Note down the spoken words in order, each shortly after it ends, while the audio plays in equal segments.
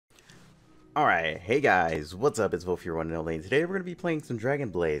Alright, hey guys, what's up? It's Volf, your one and only. Today we're going to be playing some Dragon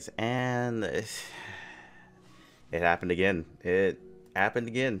Blaze, and it happened again. It happened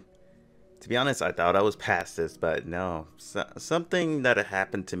again. To be honest, I thought I was past this, but no. Something that had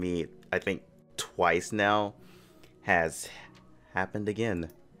happened to me, I think, twice now, has happened again.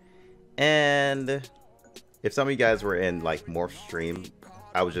 And if some of you guys were in, like, Morph stream,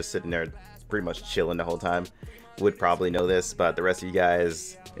 I was just sitting there pretty much chilling the whole time, would probably know this, but the rest of you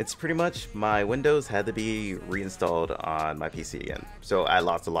guys, it's pretty much my Windows had to be reinstalled on my PC again. So I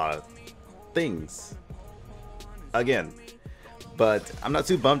lost a lot of things again. But I'm not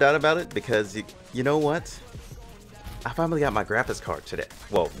too bummed out about it because you know what? I finally got my graphics card today.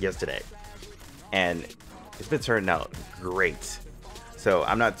 Well, yesterday. And it's been turning out great. So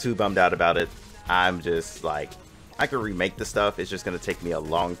I'm not too bummed out about it. I'm just like, I can remake the stuff. It's just going to take me a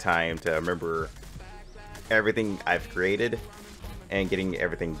long time to remember everything I've created and getting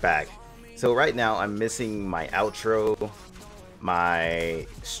everything back. So right now I'm missing my outro, my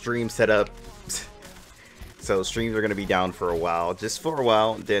stream setup. So streams are going to be down for a while, just for a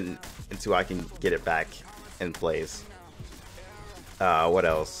while, then until I can get it back in place. What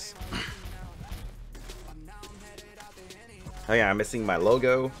else? Oh yeah, I'm missing my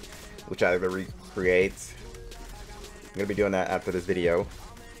logo, which I have to recreate. I'm going to be doing that after this video.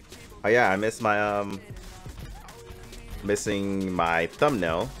 Oh yeah, I miss my missing my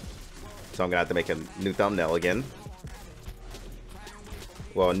thumbnail, so I'm gonna have to make a new thumbnail again.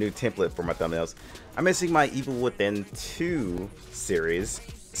 Well, a new template for my thumbnails. I'm missing my Evil Within 2 series,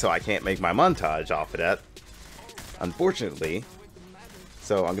 so I can't make my montage off of that, unfortunately.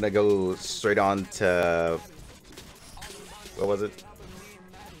 So I'm gonna go straight on to, what was it?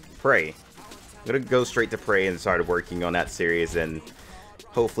 Prey. I'm gonna go straight to Prey and start working on that series, and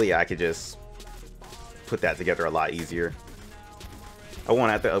hopefully I could just put that together a lot easier. I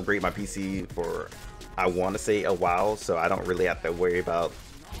won't have to upgrade my PC for, I want to say, a while, so I don't really have to worry about,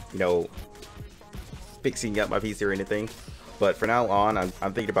 you know, fixing up my PC or anything. But for now on, I'm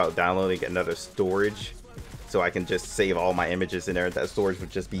thinking about downloading another storage so I can just save all my images in there. That storage would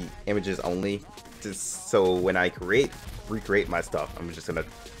just be images only, just so when I recreate my stuff, I'm just gonna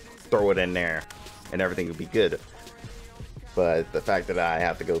throw it in there and everything will be good. But the fact that I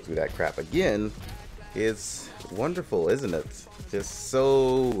have to go through that crap again is wonderful, isn't it? Just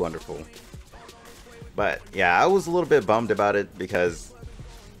so wonderful. But yeah, I was a little bit bummed about it because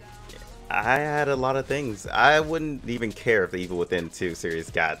I had a lot of things. I wouldn't even care if the Evil Within 2 series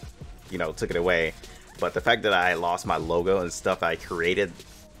got, you know, took it away. But the fact that I lost my logo and stuff I created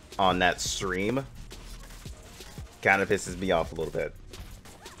on that stream kind of pisses me off a little bit.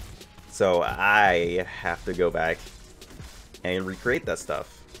 So I have to go back and recreate that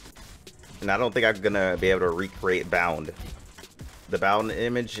stuff. And I don't think I'm gonna be able to recreate Bound. The Bound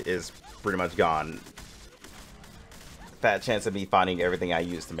image is pretty much gone. Fat chance of me finding everything I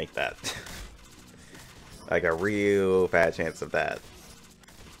used to make that. Like a real fat chance of that.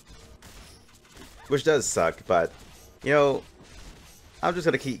 Which does suck, but you know, I'm just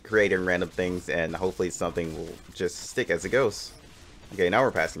gonna keep creating random things and hopefully something will just stick as it goes. Okay, now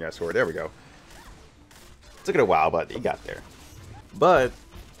we're passing our score. There we go. Took it a while, but it got there. But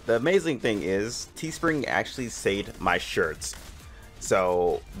the amazing thing is, Teespring actually saved my shirts.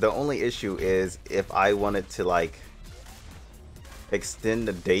 So the only issue is if I wanted to like extend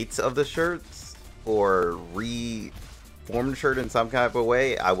the dates of the shirts or reform the shirt in some kind of a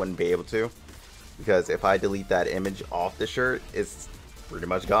way, I wouldn't be able to. Because if I delete that image off the shirt, it's pretty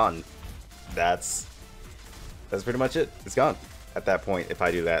much gone. That's pretty much it. It's gone at that point if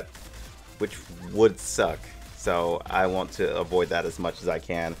I do that, which would suck. So I want to avoid that as much as I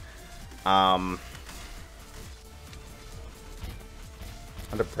can. I'm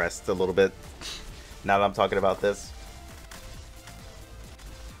depressed a little bit now that I'm talking about this.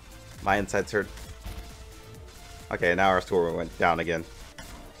 My insides hurt. Okay, now our score went down again.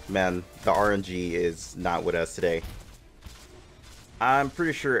 Man, the RNG is not with us today. I'm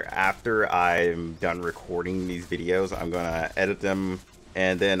pretty sure after I'm done recording these videos, I'm gonna edit them,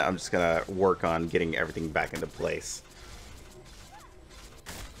 and then I'm just gonna work on getting everything back into place.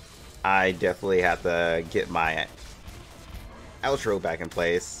 I definitely have to get my outro back in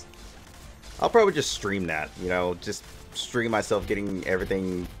place. I'll probably just stream that, you know, just stream myself getting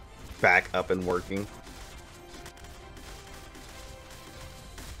everything back up and working.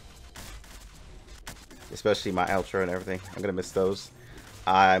 Especially my outro and everything. I'm gonna miss those.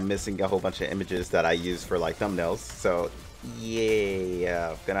 I'm missing a whole bunch of images that I use for like thumbnails, so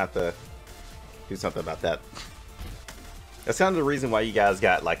yeah, gonna have to do something about that. That's kind of the reason why you guys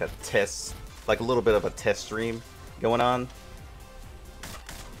got like a test, like a little bit of a test stream going on.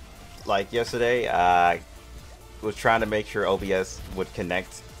 like yesterday, I was trying to make sure OBS would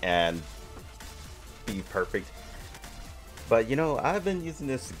connect and be perfect. But you know, I've been using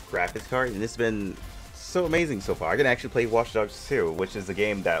this graphics card and it's been so amazing so far. I can actually play Watch Dogs 2, which is a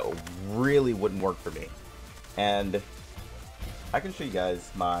game that really wouldn't work for me. And I can show you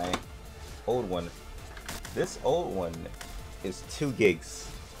guys my old one. This old one is 2 gigs.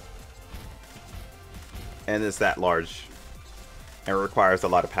 And it's that large. And it requires a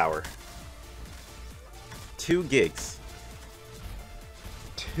lot of power. 2 gigs.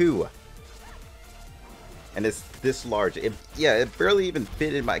 2. And it's this large. It barely even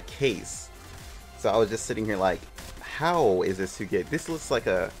fit in my case. So I was just sitting here like, how is this 2 gigs? This looks like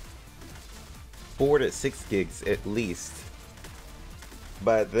a 4 to 6 gigs at least.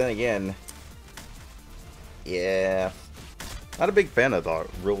 But then again, yeah, not a big fan of the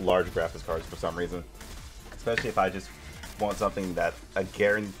real large graphics cards for some reason. Especially if I just want something that's a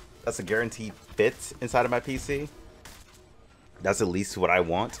guaranteed fit inside of my PC. That's at least what I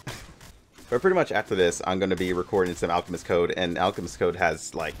want. But pretty much after this, I'm going to be recording some Alchemist Code, and Alchemist Code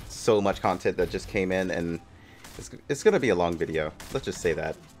has like so much content that just came in, and it's going to be a long video. Let's just say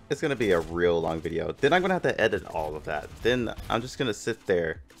that. It's going to be a real long video. Then I'm going to have to edit all of that. Then I'm just going to sit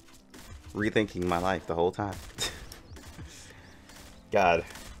there rethinking my life the whole time. God.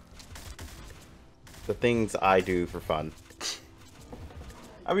 The things I do for fun.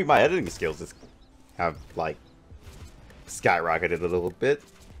 I mean, my editing skills have like skyrocketed a little bit.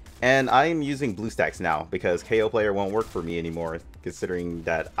 And I am using BlueStacks now because KO Player won't work for me anymore, considering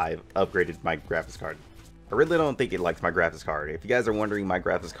that I've upgraded my graphics card. I really don't think it likes my graphics card. If you guys are wondering, my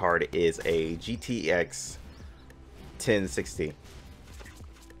graphics card is a GTX 1060.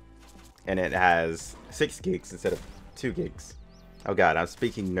 And it has 6 gigs instead of 2 gigs. Oh god, I'm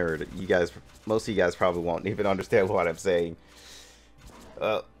speaking nerd. You guys, most of you guys probably won't even understand what I'm saying.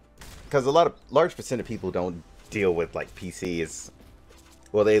 Because a large percent of people don't deal with like PCs.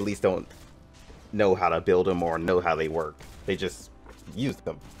 Well, they at least don't know how to build them or know how they work. They just use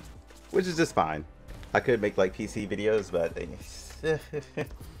them, which is just fine. I could make like PC videos, but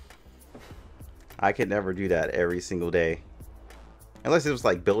I could never do that every single day. Unless it was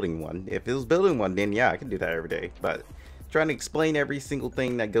like building one. If it was building one, then yeah, I can do that every day. But trying to explain every single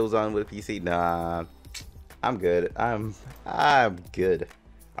thing that goes on with a PC, nah, I'm good. I'm good.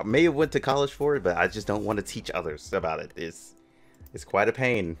 I may have went to college for it, but I just don't want to teach others about it. It's quite a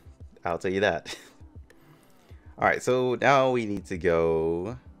pain, I'll tell you that. Alright, so now we need to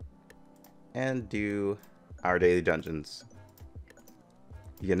go and do our daily dungeons.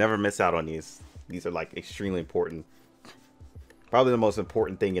 You can never miss out on these. These are like extremely important. Probably the most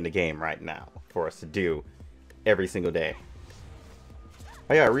important thing in the game right now for us to do every single day.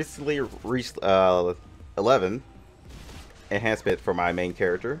 Oh yeah, I recently reached 11 enhancement for my main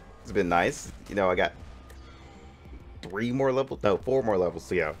character. It's been nice. You know, I got 4 more levels,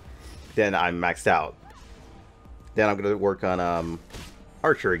 so yeah. Then I'm maxed out. Then I'm gonna work on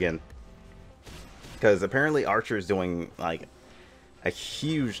Archer again. Because apparently Archer is doing like a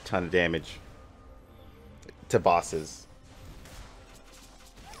huge ton of damage to bosses.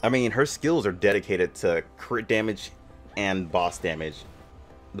 I mean, her skills are dedicated to crit damage and boss damage.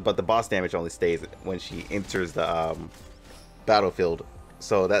 But the boss damage only stays when she enters the battlefield.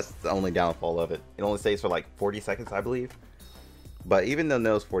 So that's the only downfall of it. It only stays for like 40 seconds, I believe. But even in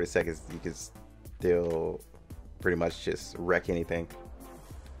those 40 seconds, you can still pretty much just wreck anything.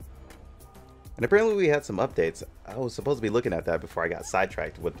 And apparently we had some updates. I was supposed to be looking at that before I got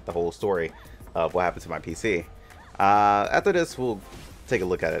sidetracked with the whole story of what happened to my PC. After this, we'll take a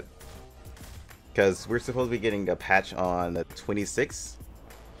look at it. Because we're supposed to be getting a patch on the 26th.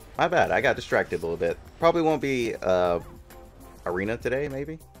 My bad, I got distracted a little bit. Probably won't be arena today,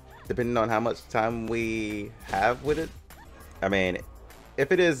 maybe, depending on how much time we have with it. I mean,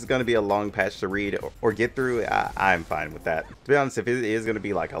 if it is going to be a long patch to read or get through, I'm fine with that. To be honest, if it is going to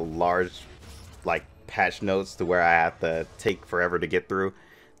be like a large like patch notes to where I have to take forever to get through,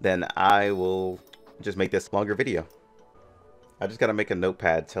 then I will just make this longer video. I just got to make a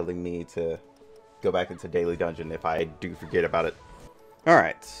notepad telling me to go back into daily dungeon if I do forget about it.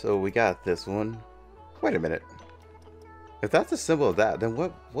 Alright, so we got this one. Wait a minute. If that's a symbol of that, then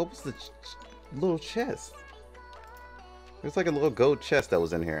what was the little chest? There's like a little gold chest that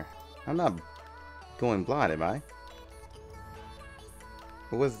was in here. I'm not going blind, am I?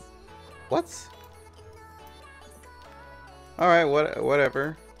 What? Alright,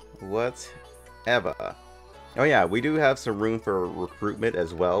 whatever. Whatever. Oh yeah, we do have some room for recruitment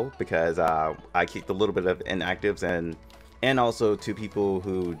as well, because I kicked a little bit of inactives and also 2 people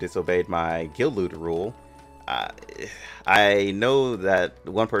who disobeyed my guild loot rule. Uh, I know that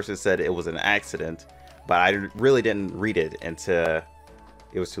one person said it was an accident, but I really didn't read it until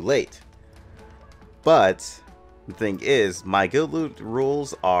it was too late. But the thing is, my guild loot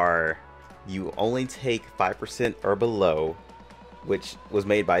rules are you only take 5% or below, which was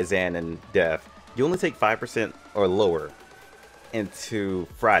made by Zan and Def. You only take 5% or lower into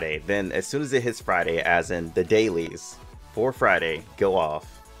Friday. Then as soon as it hits Friday, as in the dailies for Friday go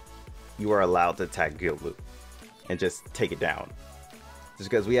off, you are allowed to attack guild loot and just take it down. Just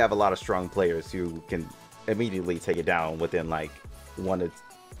because we have a lot of strong players who can immediately take it down within like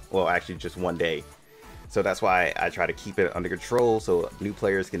actually just one day. So that's why I try to keep it under control so new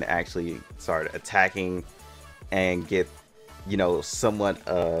players can actually start attacking and get, you know, somewhat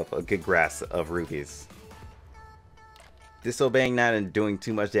of a good grasp of rubies. Disobeying that and doing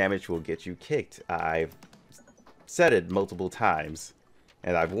too much damage will get you kicked. I've said it multiple times,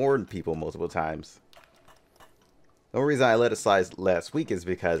 and I've warned people multiple times. The only reason I let it slide last week is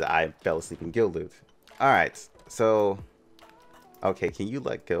because I fell asleep in guild loot. Alright, so... Okay, can you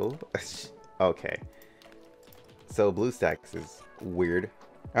let go? Okay. So BlueStacks is weird.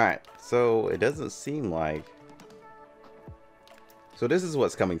 Alright, so it doesn't seem like... So this is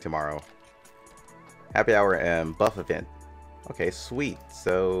what's coming tomorrow. Happy Hour and Buff event. Okay, sweet.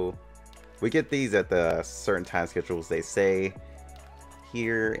 So we get these at the certain time schedules they say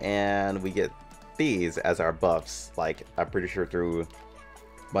here, and we get these as our buffs, like I'm pretty sure through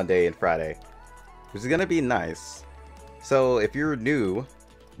Monday and Friday, which is gonna be nice. So if you're new,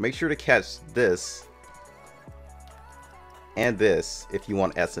 make sure to catch this and this if you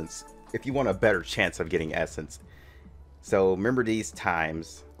want essence, if you want a better chance of getting essence. So remember these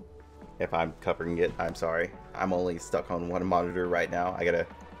times. If I'm covering it, I'm sorry. I'm only stuck on one monitor right now. I gotta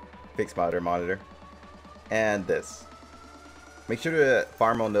fix my other monitor. And this. Make sure to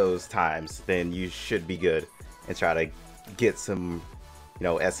farm on those times, then you should be good. And try to get some, you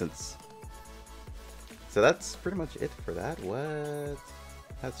know, essence. So that's pretty much it for that. What?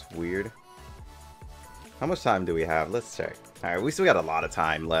 That's weird. How much time do we have? Let's check. Alright, we still got a lot of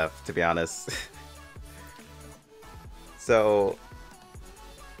time left, to be honest. So...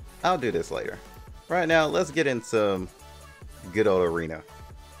 I'll do this later. Right now, let's get in some good old arena.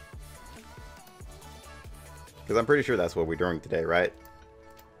 Because I'm pretty sure that's what we're doing today, right?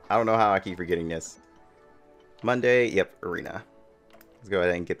 I don't know how I keep forgetting this. Monday, yep, arena. Let's go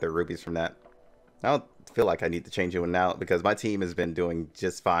ahead and get the rubies from that. I don't feel like I need to change it now because my team has been doing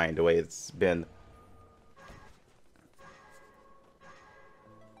just fine the way it's been.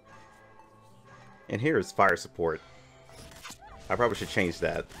 And here is fire support. I probably should change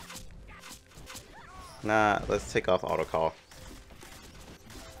that. Nah, let's take off auto call.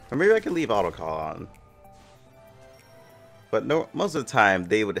 Or maybe I can leave auto call on. But no, most of the time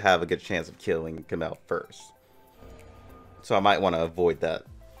they would have a good chance of killing Kamel first. So I might want to avoid that.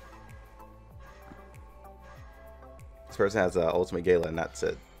 This person has ultimate Gala and that's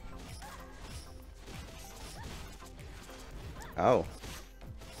it. Oh.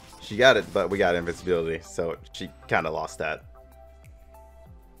 She got it, but we got invincibility, so she kind of lost that.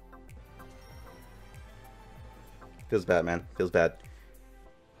 Feels bad, man. Feels bad.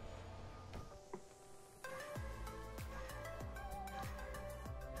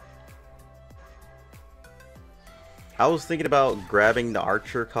 I was thinking about grabbing the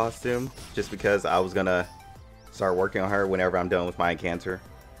archer costume just because I was gonna start working on her whenever I'm done with my encounter.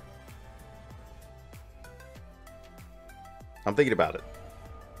 I'm thinking about it.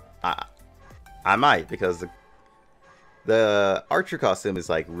 I might, because the archer costume is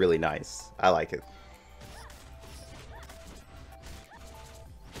like really nice. I like it.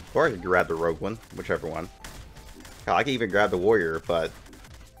 Or I could grab the rogue one, whichever one. Hell, I can even grab the warrior, but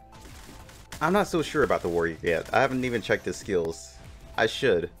I'm not so sure about the warrior yet. I haven't even checked his skills. I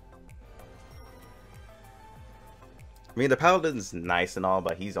should. I mean, the paladin's nice and all,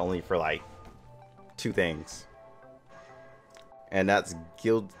 but he's only for like 2 things. And that's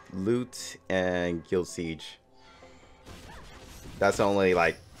guild loot and guild siege. That's the only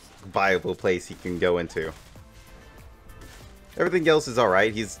like viable place he can go into. Everything else is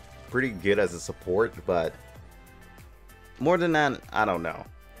alright. He's pretty good as a support, but more than that, I don't know.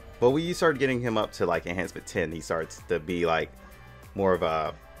 But when you start getting him up to like enhancement 10, he starts to be like more of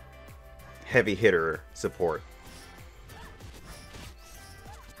a heavy hitter support.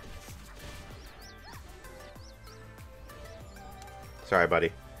 Sorry,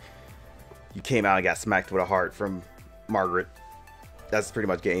 buddy. You came out and got smacked with a heart from Margaret. That's pretty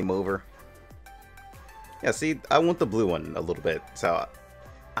much game over. Yeah, see, I want the blue one a little bit, so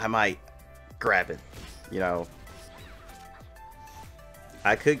I might grab it, you know.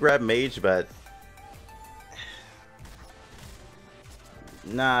 I could grab mage, but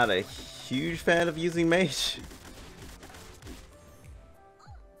not a huge fan of using mage.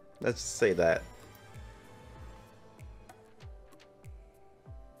 Let's just say that.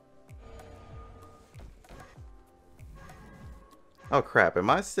 Oh crap, am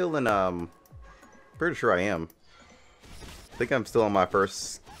I still in, pretty sure I am. I think I'm still on my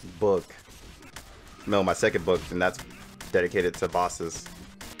first book. No, my second book, and that's dedicated to bosses.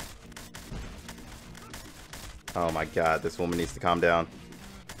 Oh my god, this woman needs to calm down.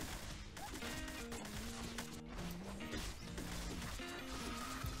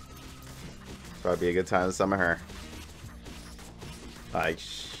 Probably a good time to summon her. Like,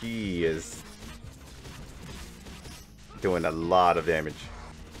 she is doing a lot of damage.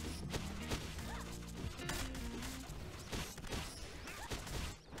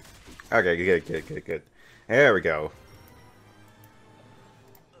 Okay, good. There we go.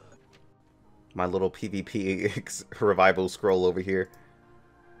 My little PvP revival scroll over here.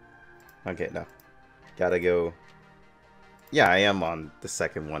 Okay, no. Gotta go. Yeah, I am on the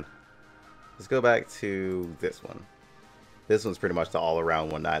second one. Let's go back to this one. This one's pretty much the all-around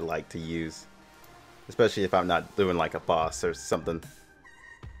one I like to use. Especially if I'm not doing like a boss or something.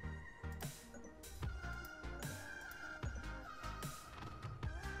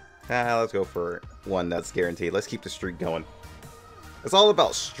 Let's go for one that's guaranteed. Let's keep the streak going. It's all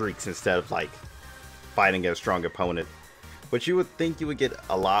about streaks instead of like fighting a strong opponent. But you would think you would get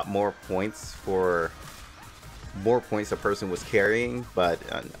a lot more points for more points a person was carrying, but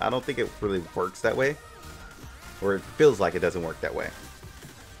I don't think it really works that way. Or it feels like it doesn't work that way.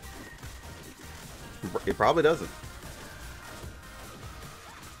 It probably doesn't.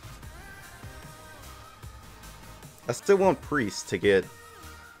 I still want Priest to get...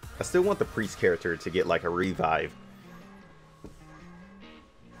 I still want the Priest character to get like a revive.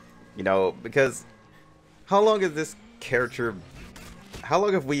 You know, because how long is this character... How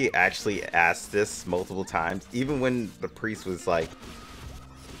long have we actually asked this multiple times? Even when the Priest was like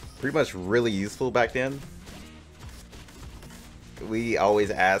pretty much really useful back then. We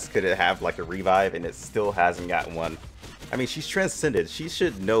always ask, could it have like a revive, and it still hasn't gotten one. I mean, she's transcended. She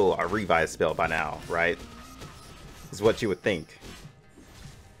should know a revive spell by now, right? Is what you would think.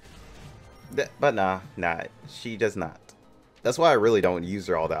 But nah, she does not. That's why I really don't use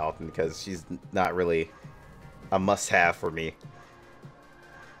her all that often, because she's not really a must-have for me.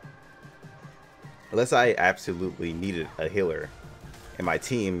 Unless I absolutely needed a healer, and my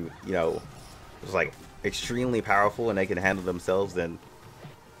team, you know, was like extremely powerful and they can handle themselves, then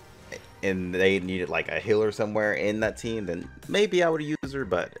and they needed like a healer somewhere in that team, then maybe I would use her,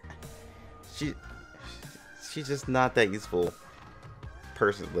 but she's just not that useful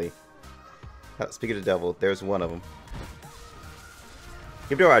personally. Speaking of the devil, there's one of them.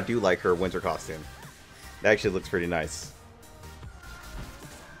 Even though I do like her winter costume, it actually looks pretty nice.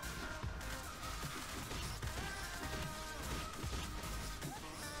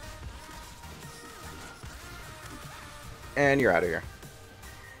 And you're out of here.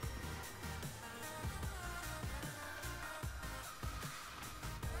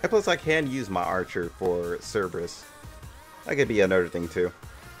 And plus I can use my archer for Cerberus. That could be another thing too.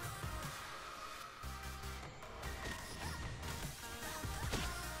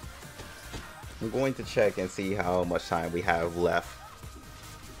 I'm going to check and see how much time we have left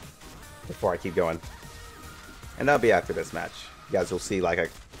before I keep going. And that'll be after this match. You guys will see like a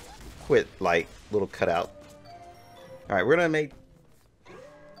quick like little cutout. Alright, we're gonna make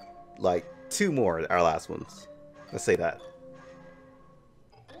like 2 more, our last ones. Let's say that.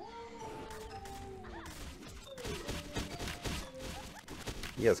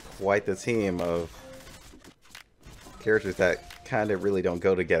 He has quite the team of characters that kind of really don't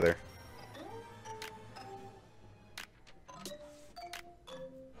go together.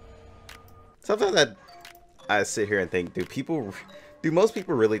 Something that I sit here and think, do most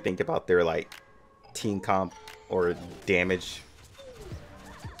people really think about their like team comp or damage?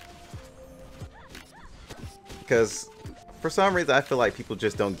 Because for some reason I feel like people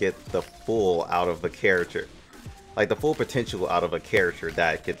just don't get the full out of a character. Like the full potential out of a character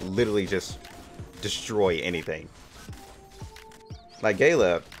that could literally just destroy anything. Like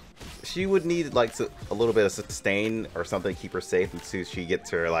Gayla, she would need like a little bit of sustain or something to keep her safe until she gets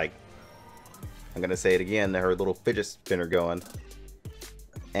her like, I'm gonna say it again, her little fidget spinner going.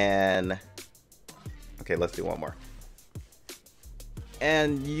 And okay, let's do one more.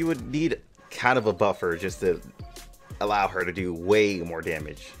 And you would need kind of a buffer just to allow her to do way more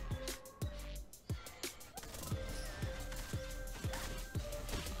damage.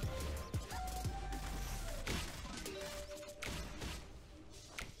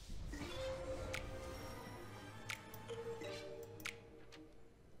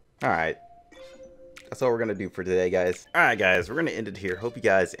 Alright. That's all we're going to do for today, guys. Alright, guys. We're going to end it here. Hope you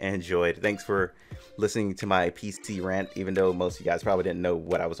guys enjoyed. Thanks for listening to my PC rant, even though most of you guys probably didn't know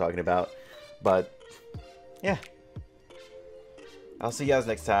what I was talking about. But, yeah. I'll see you guys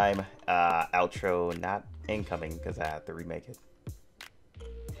next time. Outro not incoming because I have to remake it.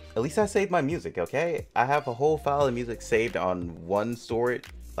 At least I saved my music, okay? I have a whole file of music saved on one storage,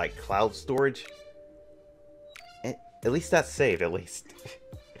 like cloud storage. At least that's saved, at least.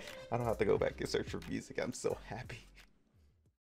 I don't have to go back and search for music. I'm so happy.